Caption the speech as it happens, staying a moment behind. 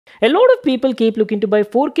A lot of people keep looking to buy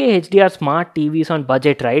 4K HDR smart TVs on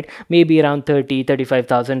budget, right? Maybe around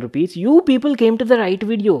 35,000 rupees. You people came to the right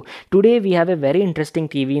video. Today we have a very interesting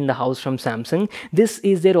TV in the house from Samsung. This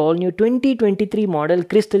is their all new 2023 model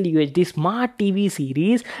Crystal UHD Smart TV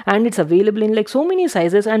series, and it's available in like so many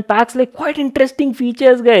sizes and packs like quite interesting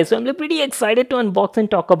features, guys. So I'm like pretty excited to unbox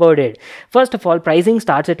and talk about it. First of all, pricing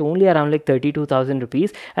starts at only around like 32,000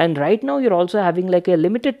 rupees, and right now you're also having like a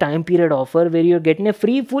limited time period offer where you're getting a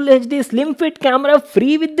free full HD SlimFit camera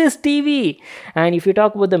free with this TV. And if you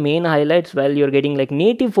talk about the main highlights, well, you're getting like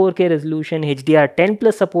native 4K resolution, HDR10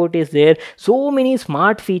 plus support is there, so many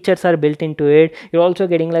smart features are built into it. You're also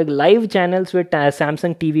getting like live channels with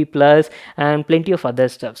Samsung TV Plus and plenty of other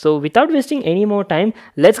stuff. So without wasting any more time,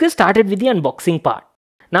 let's get started with the unboxing part.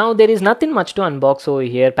 Now there is nothing much to unbox over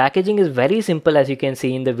here. Packaging is very simple, as you can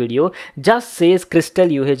see in the video. Just says Crystal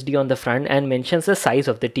UHD on the front and mentions the size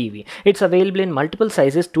of the TV. It's available in multiple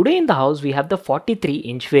sizes. Today in the house we have the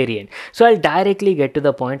 43-inch variant. So I'll directly get to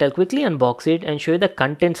the point. I'll quickly unbox it and show you the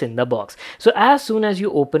contents in the box. So as soon as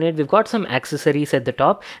you open it, we've got some accessories at the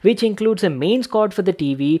top, which includes a mains cord for the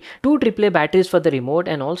TV, two AAA batteries for the remote,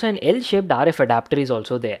 and also an L-shaped RF adapter is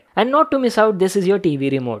also there. And not to miss out, this is your TV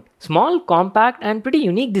remote. Small, compact and pretty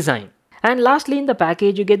unique design. And lastly, in the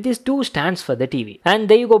package you get these two stands for the TV. And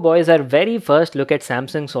there you go, boys, our very first look at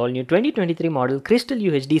Samsung's all new 2023 model Crystal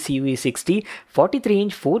UHD CUE60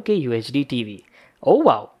 43-inch 4K UHD TV. Oh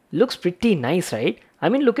wow, looks pretty nice, right? I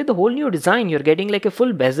mean, look at the whole new design. You're getting like a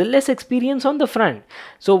full bezel-less experience on the front.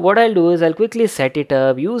 So what I'll do is I'll quickly set it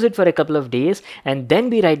up, use it for a couple of days, and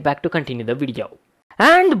then be right back to continue the video.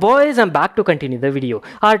 And boys, I'm back to continue the video.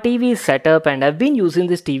 Our TV is set up and I've been using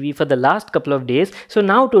this TV for the last couple of days. So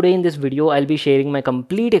now today in this video, I'll be sharing my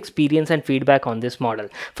complete experience and feedback on this model.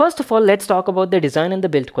 First of all, let's talk about the design and the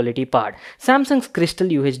build quality part. Samsung's Crystal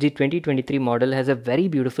UHD 2023 model has a very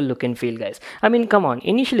beautiful look and feel, guys. I mean, come on,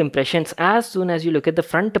 initial impressions as soon as you look at the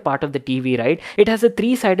front part of the TV, right? It has a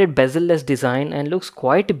three-sided bezel-less design and looks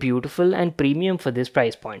quite beautiful and premium for this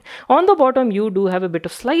price point. On the bottom, you do have a bit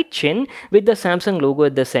of slight chin with the Samsung logo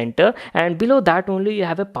at the center, and below that only you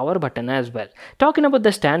have a power button as well. Talking about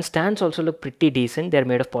the stands also look pretty decent. They're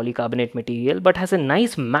made of polycarbonate material but has a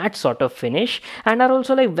nice matte sort of finish and are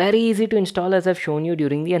also like very easy to install, as I've shown you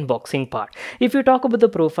during the unboxing part. If you talk about the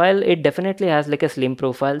profile, it definitely has like a slim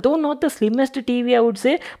profile, though not the slimmest TV I would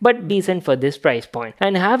say, but decent for this price point.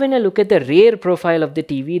 And having a look at the rear profile of the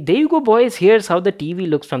TV, there you go, boys. Here's how the TV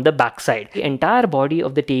looks from the back side. The entire body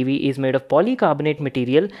of the TV is made of polycarbonate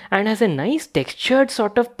material and has a nice texture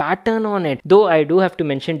sort of pattern on it. Though I do have to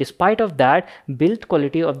mention, despite of that, build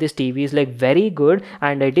quality of this TV is like very good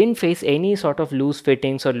and I didn't face any sort of loose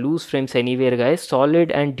fittings or loose frames anywhere, guys.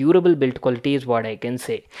 Solid and durable build quality is what I can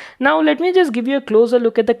say. Now let me just give you a closer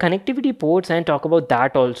look at the connectivity ports and talk about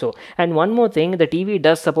that also. And one more thing, the TV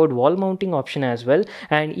does support wall mounting option as well,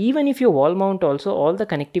 and even if you wall mount also, all the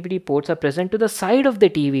connectivity ports are present to the side of the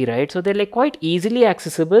TV, right? So they're like quite easily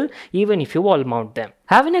accessible even if you wall mount them.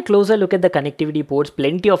 Having a closer look at the connectivity ports,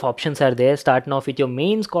 plenty of options are there, starting off with your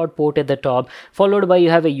mains cord port at the top, followed by you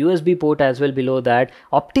have a USB port as well below that.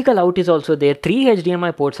 Optical out is also there. 3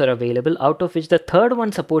 HDMI ports are available, out of which the third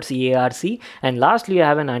one supports EARC, and lastly you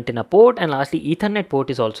have an antenna port, and lastly Ethernet port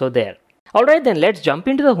is also there. Alright, then let's jump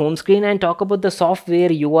into the home screen and talk about the software,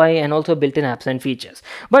 UI and also built-in apps and features.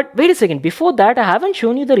 But wait a second, before that I haven't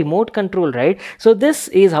shown you the remote control, right? So this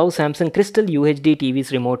is how Samsung Crystal UHD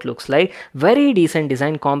TV's remote looks like. Very decent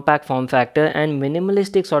design, compact form factor and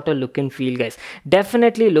minimalistic sort of look and feel, guys.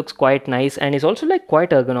 Definitely looks quite nice and is also like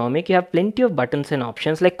quite ergonomic. You have plenty of buttons and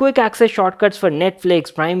options like quick access shortcuts for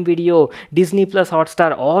Netflix, Prime Video, Disney Plus,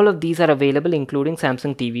 Hotstar. All of these are available, including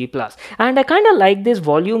Samsung TV Plus. And I kind of like this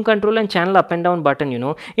volume control and channel up and down button, you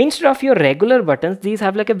know. Instead of your regular buttons, these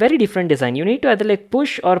have like a very different design. You need to either like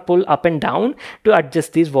push or pull up and down to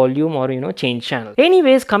adjust this volume or, you know, change channel.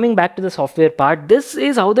 Anyways, coming back to the software part, this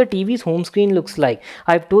is how the TV's home screen looks like.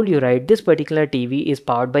 I've told you, right, this particular TV is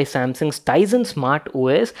powered by Samsung's Tizen Smart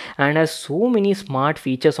OS and has so many smart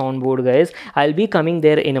features on board, guys. I'll be coming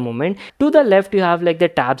there in a moment. To the left, you have like the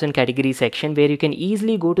tabs and category section where you can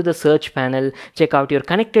easily go to the search panel, check out your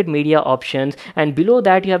connected media options, and below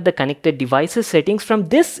that you have the connected devices settings. From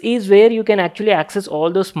this is where you can actually access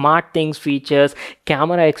all those smart things, features,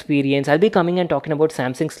 camera experience. I'll be coming and talking about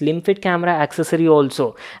Samsung SlimFit Camera accessory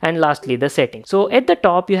also, and lastly the settings. So at the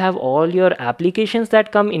top you have all your applications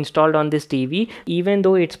that come installed on this TV. Even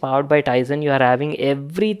though it's powered by Tizen, you are having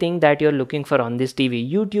everything that you're looking for on this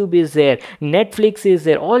TV. YouTube is there, Netflix is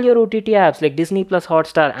there, all your OTT apps like Disney Plus,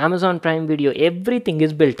 Hotstar, Amazon Prime Video, everything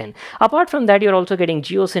is built in. Apart from that, you're also getting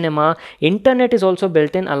Geo Cinema. Internet is also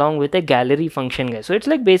built in along with a like gallery function, guys. So it's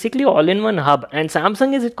like basically all-in-one hub, and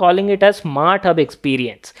Samsung is calling it as smart hub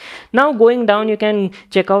experience. Now going down, you can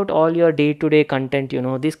check out all your day-to-day content.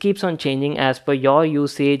 This keeps on changing as per your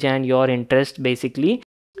usage and your interest basically.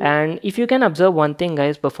 And if you can observe one thing,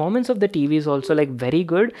 guys, performance of the TV is also like very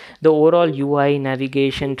good. The overall UI,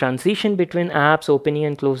 navigation, transition between apps, opening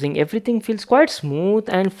and closing, everything feels quite smooth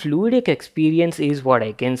and fluidic experience is what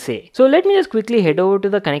I can say. So let me just quickly head over to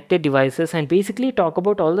the connected devices and basically talk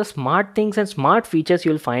about all the smart things and smart features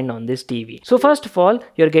you'll find on this TV. So first of all,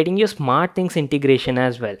 you're getting your smart things integration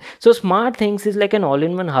as well. So smart things is like an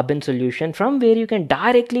all-in-one hub and solution from where you can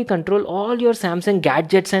directly control all your Samsung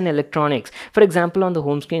gadgets and electronics. For example, on the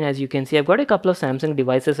home screen, as you can see, I've got a couple of Samsung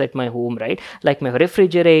devices at my home, right? Like my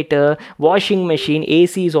refrigerator, washing machine,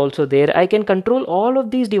 AC is also there. I can control all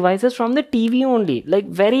of these devices from the TV only, like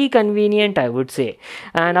very convenient, I would say.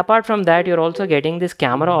 And apart from that, you're also getting this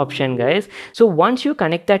camera option, guys. So once you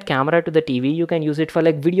connect that camera to the TV, you can use it for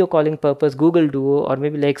like video calling purpose, Google Duo, or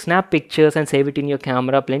maybe like snap pictures and save it in your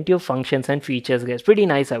camera. Plenty of functions and features, guys. Pretty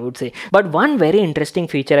nice, I would say. But one very interesting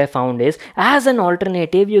feature I found is, as an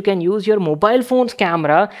alternative, you can use your mobile phone's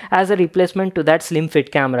camera as a replacement to that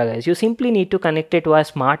SlimFit camera, guys. You simply need to connect it to a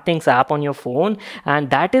SmartThings app on your phone,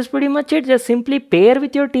 and that is pretty much it. Just simply pair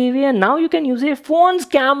with your TV, and now you can use your phone's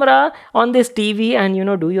camera on this TV and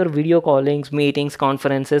do your video callings, meetings,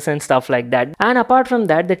 conferences and stuff like that. And apart from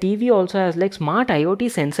that, the TV also has like smart IOT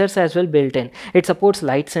sensors as well built in. It supports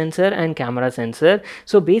light sensor and camera sensor.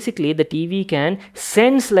 So basically the TV can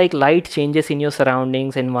sense like light changes in your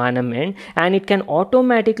surroundings environment, and it can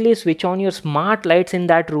automatically switch on your smart lights in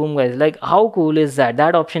that room, guys. Like how cool is that?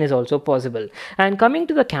 That option is also possible. And coming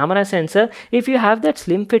to the camera sensor, if you have that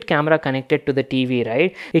SlimFit camera connected to the TV,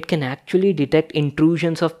 right, it can actually detect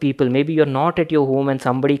intrusions of people. Maybe you're not at your home and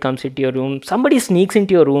somebody comes into your room, somebody sneaks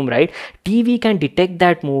into your room, right? TV can detect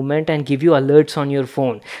that movement and give you alerts on your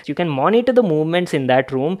phone. So you can monitor the movements in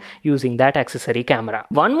that room using that accessory camera.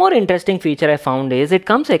 One more interesting feature I found is it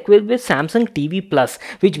comes equipped with Samsung TV Plus,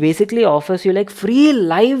 which basically offers you like free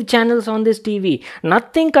live channels on this TV.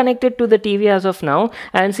 Nothing connected to the TV as of now,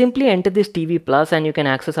 and simply enter this TV Plus and you can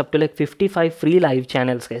access up to like 55 free live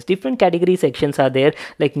channels, guys. Different category sections are there,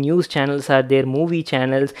 like news channels are there, movie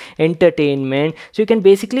channels, entertainment. So you can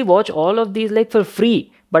basically watch all of these like for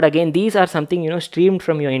free. But again, these are something streamed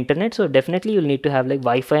from your internet, so definitely you'll need to have like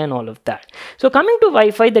Wi-Fi and all of that. So coming to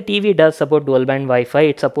Wi-Fi, the TV does support dual band Wi-Fi.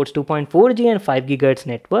 It supports 2.4G and 5 GHz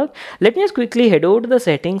network. Let me just quickly head over to the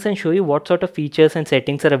settings and show you what sort of features and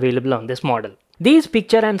settings are available on this model. These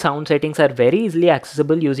picture and sound settings are very easily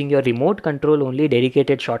accessible using your remote control only.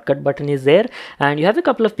 Dedicated shortcut button is there, and you have a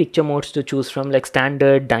couple of picture modes to choose from, like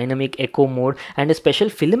standard, dynamic, echo mode, and a special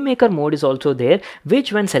filmmaker mode is also there,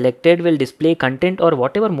 which when selected will display content or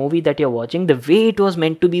whatever movie that you're watching the way it was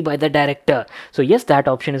meant to be by the director. So yes, that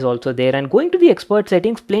option is also there. And going to the expert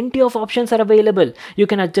settings, plenty of options are available. You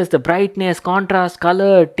can adjust the brightness, contrast,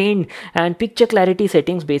 color, tint, and picture clarity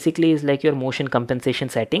settings. Basically is like your motion compensation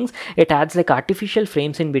settings. It adds like artificial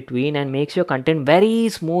frames in between and makes your content very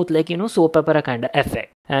smooth, like soap opera kind of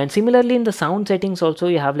effect. And similarly in the sound settings also,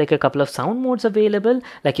 you have like a couple of sound modes available,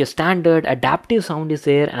 like your standard, adaptive sound is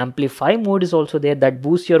there, amplify mode is also there, that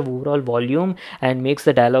boosts your overall volume and makes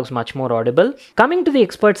the dialogues much more audible. Coming to the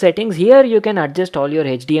expert settings, here you can adjust all your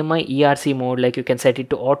HDMI ERC mode, like you can set it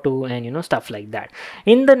to auto and stuff like that.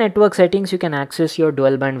 In the network settings, you can access your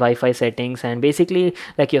dual band Wi-Fi settings, and basically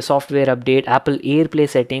like your software update, Apple AirPlay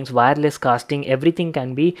settings, wireless casting, everything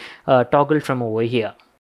can be toggled from over here.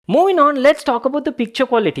 Moving on, let's talk about the picture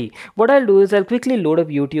quality. What I'll do is I'll quickly load up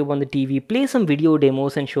YouTube on the TV, play some video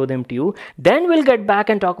demos and show them to you. Then we'll get back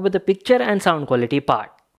and talk about the picture and sound quality part.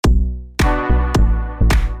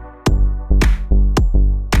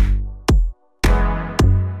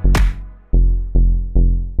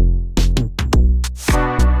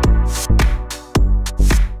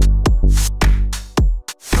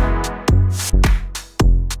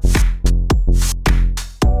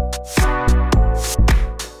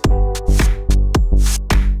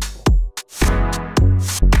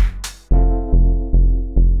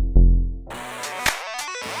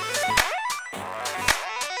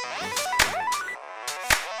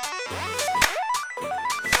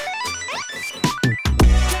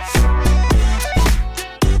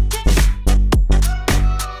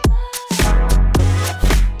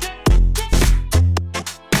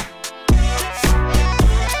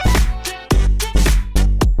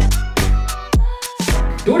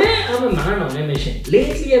 I'm a man on a mission.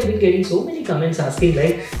 Lately, I've been getting so many comments asking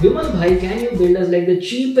like, Vimal bhai, can you build us like the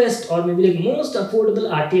cheapest or maybe like most affordable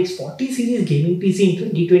RTX 40 series gaming PC in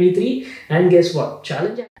 2023? And guess what?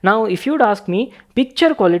 Challenge. Now, if you'd ask me,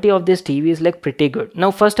 Picture quality of this TV is like pretty good.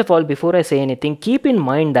 Now first of all, before I say anything, keep in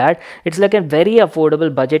mind that it's like a very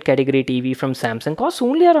affordable budget category TV from Samsung. Costs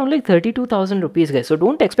only around like 32,000 rupees, guys. So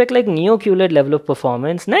don't expect like Neo QLED level of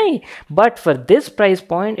performance. Nay, but for this price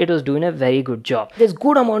point, it was doing a very good job. There's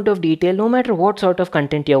good amount of detail no matter what sort of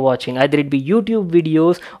content you're watching. Either it be YouTube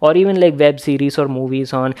videos or even like web series or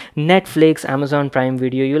movies on Netflix, Amazon Prime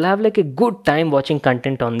Video. You'll have like a good time watching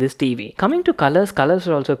content on this TV. Coming to colors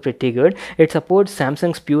are also pretty good. It supports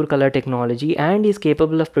Samsung's pure color technology and is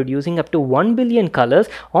capable of producing up to 1 billion colors.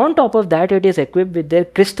 On top of that, it is equipped with their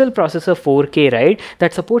crystal processor 4K, right,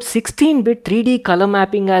 that supports 16-bit 3D color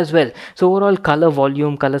mapping as well. So overall color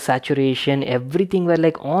volume, color saturation, everything were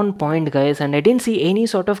like on point, guys, and I didn't see any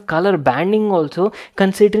sort of color banding also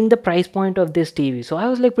considering the price point of this TV. So I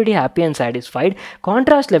was like pretty happy and satisfied.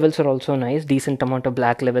 Contrast levels are also nice, decent amount of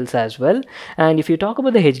black levels as well. And if you talk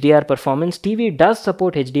about the HDR performance, TV does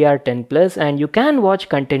support HDR10 plus, and you can watch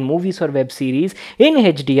content, movies or web series in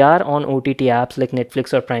HDR on OTT apps like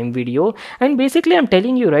Netflix or Prime Video. And basically I'm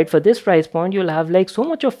telling you, right, for this price point you'll have like so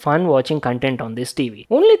much of fun watching content on this TV.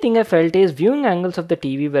 Only thing I felt is viewing angles of the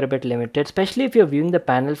TV were a bit limited, especially if you're viewing the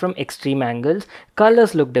panel from extreme angles.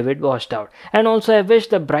 Colors looked a bit washed out, and also I wish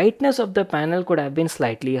the brightness of the panel could have been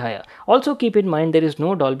slightly higher. Also keep in mind there is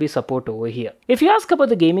no Dolby support over here. If you ask about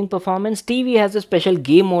the gaming performance, TV has a special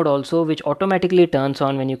game mode also which automatically turns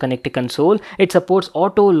on when you connect a console. It supports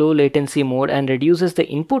auto low latency mode and reduces the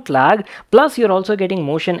input lag, plus you're also getting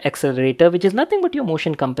motion accelerator, which is nothing but your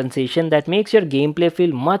motion compensation that makes your gameplay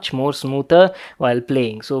feel much more smoother while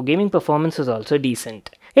playing. So gaming performance is also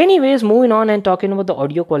decent. Anyways, moving on and talking about the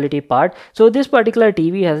audio quality part. So this particular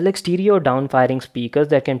TV has like stereo down firing speakers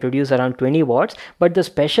that can produce around 20 watts, but the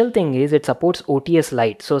special thing is it supports OTS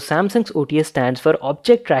Lite. So Samsung's OTS stands for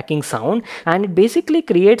object tracking sound, and it basically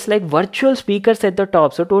creates like virtual speakers at the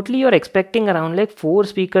top. So totally you're expecting around like 4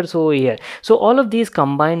 speakers over here. So all of these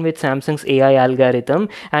combine with Samsung's AI algorithm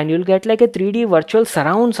and you'll get like a 3D virtual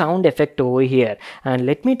surround sound effect over here. And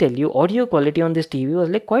let me tell you, audio quality on this TV was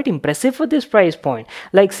like quite impressive for this price point.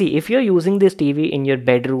 Like see, if you're using this TV in your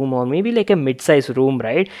bedroom or maybe like a mid-size room,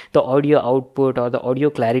 right, the audio output or the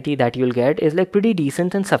audio clarity that you'll get is like pretty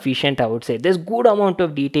decent and sufficient, I would say. There's good amount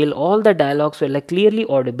of detail, all the dialogues were like clearly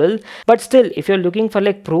audible. But still, if you're looking for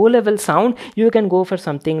like pro level sound, you can go for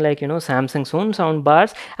something like, you know, Samsung's own sound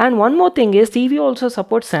bars. And one more thing is TV also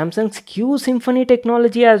supports Samsung's CUE Symphony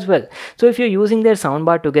technology as well. So if you're using their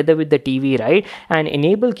soundbar together with the TV, right, and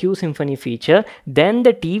enable CUE Symphony feature, then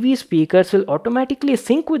the TV speakers will automatically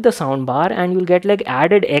sync with the soundbar and you'll get like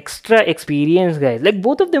added extra experience, guys. Like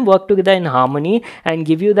both of them work together in harmony and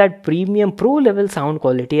give you that premium pro level sound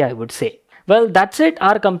quality, I would say. Well, that's it,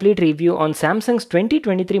 our complete review on Samsung's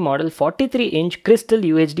 2023 model 43-inch Crystal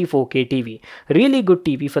UHD 4K TV. Really good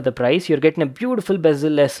TV for the price. You're getting a beautiful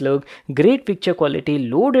bezel-less look, great picture quality,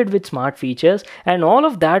 loaded with smart features, and all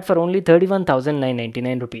of that for only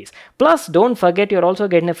 31,999 rupees. Plus, don't forget you're also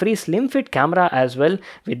getting a free SlimFit camera as well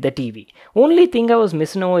with the TV. Only thing I was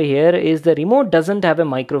missing over here is the remote doesn't have a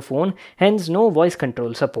microphone, hence no voice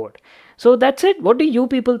control support. So that's it. What do you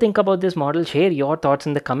people think about this model? Share your thoughts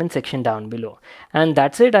in the comment section down below. And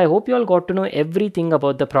that's it. I hope you all got to know everything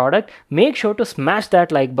about the product. Make sure to smash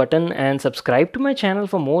that like button and subscribe to my channel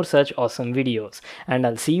for more such awesome videos. And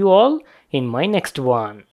I'll see you all in my next one.